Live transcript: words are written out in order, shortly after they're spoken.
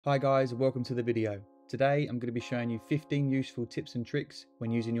Hi guys, welcome to the video. Today I'm going to be showing you 15 useful tips and tricks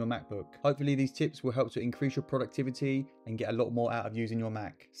when using your MacBook. Hopefully these tips will help to increase your productivity and get a lot more out of using your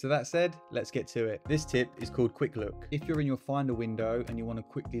Mac. So that said, let's get to it. This tip is called Quick Look. If you're in your Finder window and you want to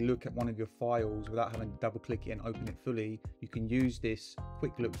quickly look at one of your files without having to double click it and open it fully, you can use this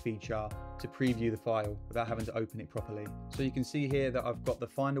Quick Look feature to preview the file without having to open it properly. So you can see here that I've got the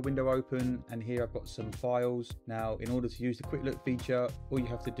Finder window open and here I've got some files. Now in order to use the Quick Look feature, all you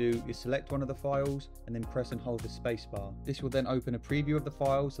have to do is select one of the files and then press and hold the spacebar. This will then open a preview of the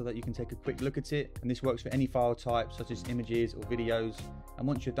file so that you can take a quick look at it, and this works for any file type such as images or videos. And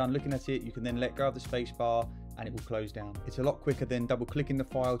once you're done looking at it, you can then let go of the spacebar and it will close down. It's a lot quicker than double clicking the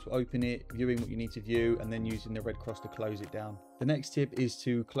file to open it, viewing what you need to view, and then using the red cross to close it down. The next tip is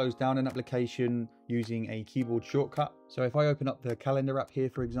to close down an application using a keyboard shortcut. So if I open up the calendar app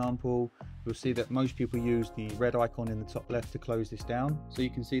here, for example, you'll see that most people use the red icon in the top left to close this down. So you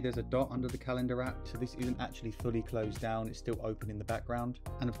can see there's a dot under the calendar app. So this isn't actually fully closed down, it's still open in the background.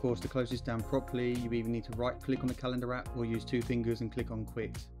 And of course, to close this down properly, you either need to right click on the calendar app or use two fingers and click on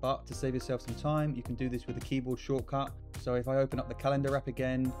quit. But to save yourself some time, you can do this with a keyboard shortcut. So if I open up the calendar app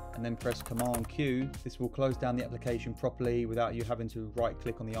again and then press Command Q, this will close down the application properly without you having to right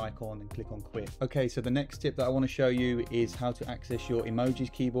click on the icon and click on quit. Okay, so the next tip that I want to show you is how to access your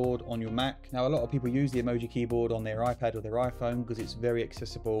Emoji Keyboard on your Mac. Now a lot of people use the Emoji Keyboard on their iPad or their iPhone because it's very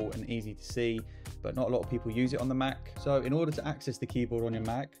accessible and easy to see, but not a lot of people use it on the Mac. So in order to access the keyboard on your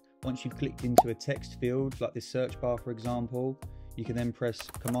Mac, once you've clicked into a text field like this search bar for example, you can then press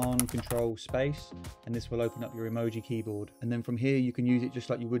Command Control Space and this will open up your Emoji Keyboard. And then from here you can use it just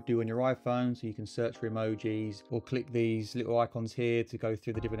like you would do on your iPhone, so you can search for emojis or click these little icons here to go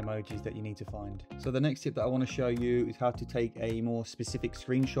through the different emojis that you need to find. So the next tip that I want to show you is how to take a more specific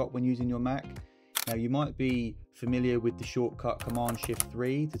screenshot when using your Mac. Now you might be familiar with the shortcut Command Shift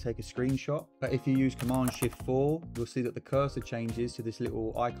 3 to take a screenshot, but if you use Command Shift 4, you'll see that the cursor changes to this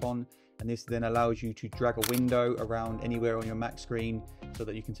little icon, and this then allows you to drag a window around anywhere on your Mac screen so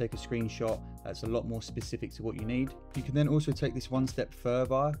that you can take a screenshot that's a lot more specific to what you need. You can then also take this one step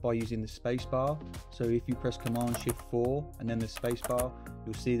further by using the spacebar. So if you press Command Shift 4 and then the spacebar,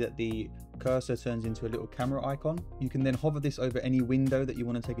 you'll see that the cursor turns into a little camera icon. You can then hover this over any window that you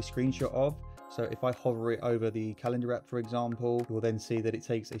want to take a screenshot of. So if I hover it over the calendar app, for example, you'll then see that it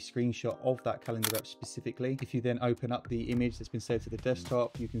takes a screenshot of that calendar app specifically. If you then open up the image that's been saved to the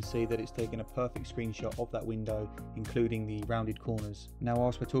desktop, you can see that it's taken a perfect screenshot of that window, including the rounded corners. Now,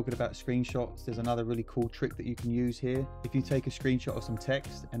 whilst we're talking about screenshots, there's another really cool trick that you can use here. If you take a screenshot of some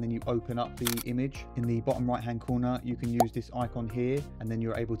text and then you open up the image, in the bottom right hand corner, you can use this icon here, and then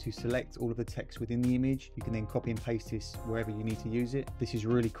you're able to select all of the text within the image. You can then copy and paste this wherever you need to use it. This is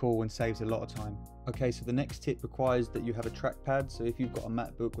really cool and saves a lot of time. Okay, so the next tip requires that you have a trackpad. So if you've got a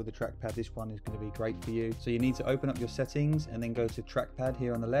MacBook with a trackpad, this one is going to be great for you. So you need to open up your settings and then go to trackpad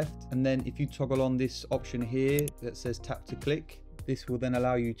here on the left. And then if you toggle on this option here that says tap to click, this will then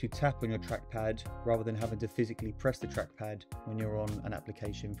allow you to tap on your trackpad rather than having to physically press the trackpad when you're on an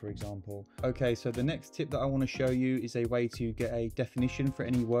application, for example. Okay, so the next tip that I want to show you is a way to get a definition for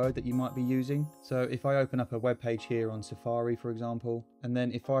any word that you might be using. So if I open up a web page here on Safari, for example, and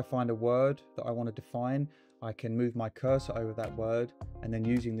then if I find a word that I want to define, I can move my cursor over that word, and then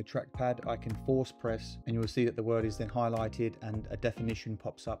using the trackpad I can force press, and you'll see that the word is then highlighted and a definition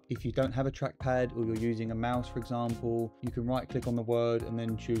pops up. If you don't have a trackpad or you're using a mouse, for example, you can right click on the word and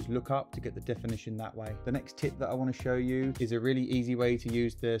then choose Lookup to get the definition that way. The next tip that I want to show you is a really easy way to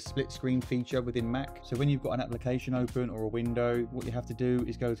use the split screen feature within Mac. So when you've got an application open or a window, what you have to do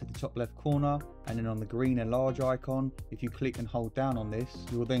is go to the top left corner, and then on the green enlarge icon, if you click and hold down on this,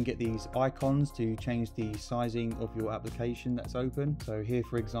 you will then get these icons to change the sizing of your application that's open. So here,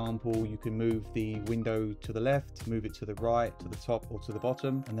 for example, you can move the window to the left, move it to the right, to the top, or to the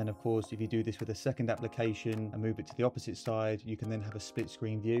bottom. And then of course, if you do this with a second application and move it to the opposite side, you can then have a split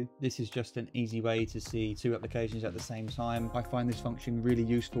screen view. This is just an easy way to see two applications at the same time. I find this function really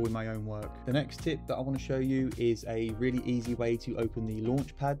useful in my own work. The next tip that I want to show you is a really easy way to open the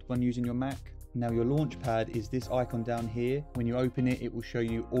Launchpad when using your Mac. Now your Launchpad is this icon down here. When you open it, it will show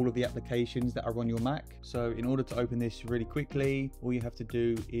you all of the applications that are on your Mac. So in order to open this really quickly, all you have to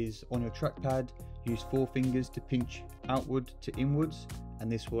do is on your trackpad, use 4 fingers to pinch outward to inwards,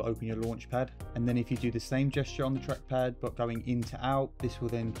 and this will open your Launchpad. And then if you do the same gesture on the trackpad but going in to out, this will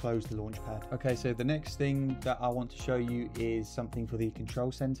then close the Launchpad. Okay, so the next thing that I want to show you is something for the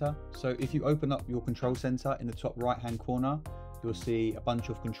control center. So if you open up your control center in the top right hand corner, you'll see a bunch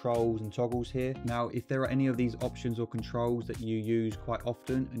of controls and toggles here. Now, if there are any of these options or controls that you use quite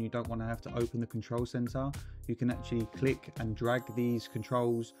often and you don't want to have to open the control center, you can actually click and drag these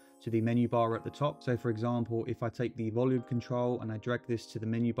controls to the menu bar at the top. So for example, if I take the volume control and I drag this to the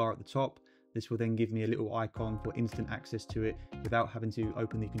menu bar at the top, this will then give me a little icon for instant access to it without having to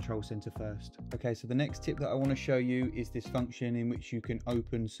open the control center first. Okay, so the next tip that I want to show you is this function in which you can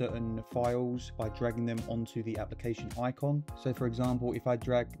open certain files by dragging them onto the application icon. So for example, if I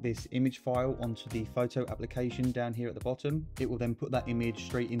drag this image file onto the photo application down here at the bottom, it will then put that image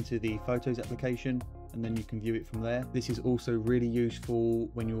straight into the Photos application, and then you can view it from there. This is also really useful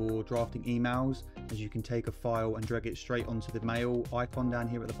when you're drafting emails, as you can take a file and drag it straight onto the mail icon down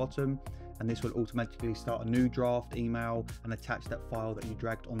here at the bottom, and this will automatically start a new draft email and attach that file that you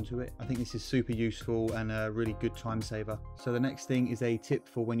dragged onto it. I think this is super useful and a really good time saver. So the next thing is a tip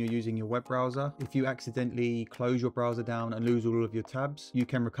for when you're using your web browser. If you accidentally close your browser down and lose all of your tabs, you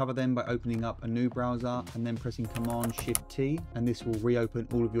can recover them by opening up a new browser and then pressing Command-Shift-T, and this will reopen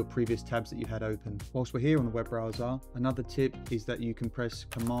all of your previous tabs that you had open. Whilst we're here on the web browser, another tip is that you can press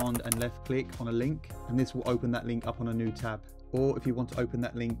Command and left click on a link, and this will open that link up on a new tab. Or if you want to open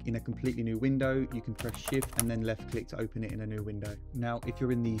that link in a completely new window, you can press Shift and then left click to open it in a new window. Now, if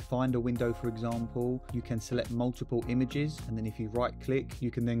you're in the Finder window, for example, you can select multiple images, and then if you right click,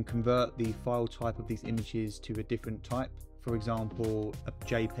 you can then convert the file type of these images to a different type. For example, a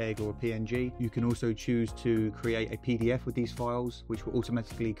JPEG or a PNG. You can also choose to create a PDF with these files, which will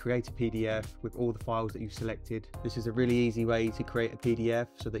automatically create a PDF with all the files that you've selected. This is a really easy way to create a PDF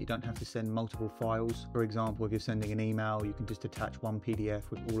so that you don't have to send multiple files. For example, if you're sending an email, you can just attach one PDF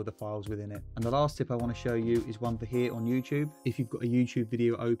with all of the files within it. And the last tip I want to show you is one for here on YouTube. If you've got a YouTube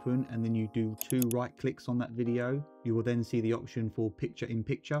video open and then you do 2 right clicks on that video, you will then see the option for picture in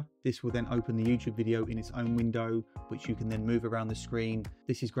picture. This will then open the YouTube video in its own window, which you can then move around the screen.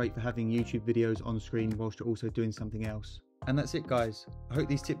 This is great for having YouTube videos on screen whilst you're also doing something else. And that's it, guys. I hope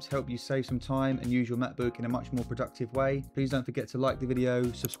these tips help you save some time and use your MacBook in a much more productive way. Please don't forget to like the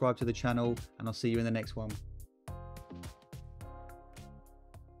video, subscribe to the channel, and I'll see you in the next one.